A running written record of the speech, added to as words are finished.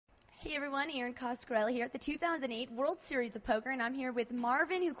Hey everyone, Erin Coscarella here at the 2008 World Series of Poker, and I'm here with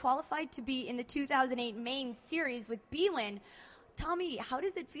Marvin, who qualified to be in the 2008 main series with bwin. Tell me, how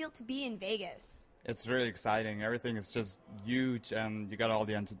does it feel to be in Vegas? It's really exciting. Everything is just huge, and you got all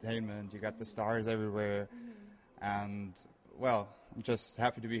the entertainment, you got the stars everywhere, and, well, I'm just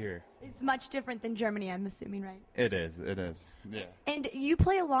happy to be here. It's much different than Germany, I'm assuming, right? It is, yeah. And you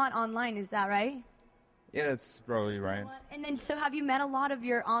play a lot online, is that right? Yeah, that's probably right. And then, so have you met a lot of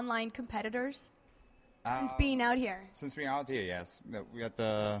your online competitors since being out here? Since being out here, yes. We had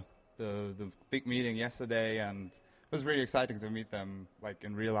the big meeting yesterday, and it was really exciting to meet them, like,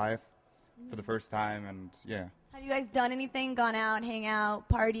 in real life for the first time, and, yeah. Have you guys done anything, gone out, hang out,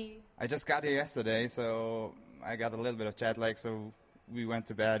 party? I just got here yesterday, so I got a little bit of jet lag, so we went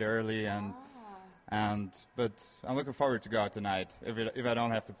to bed early, but I'm looking forward to go out tonight. If I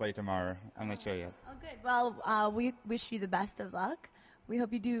don't have to play tomorrow, I'm not sure yet. Oh, good. Well, we wish you the best of luck. We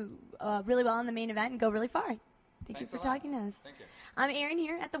hope you do really well in the main event and go really far. Thank you for talking to us. Thank you. I'm Erin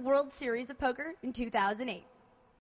here at the World Series of Poker in 2008.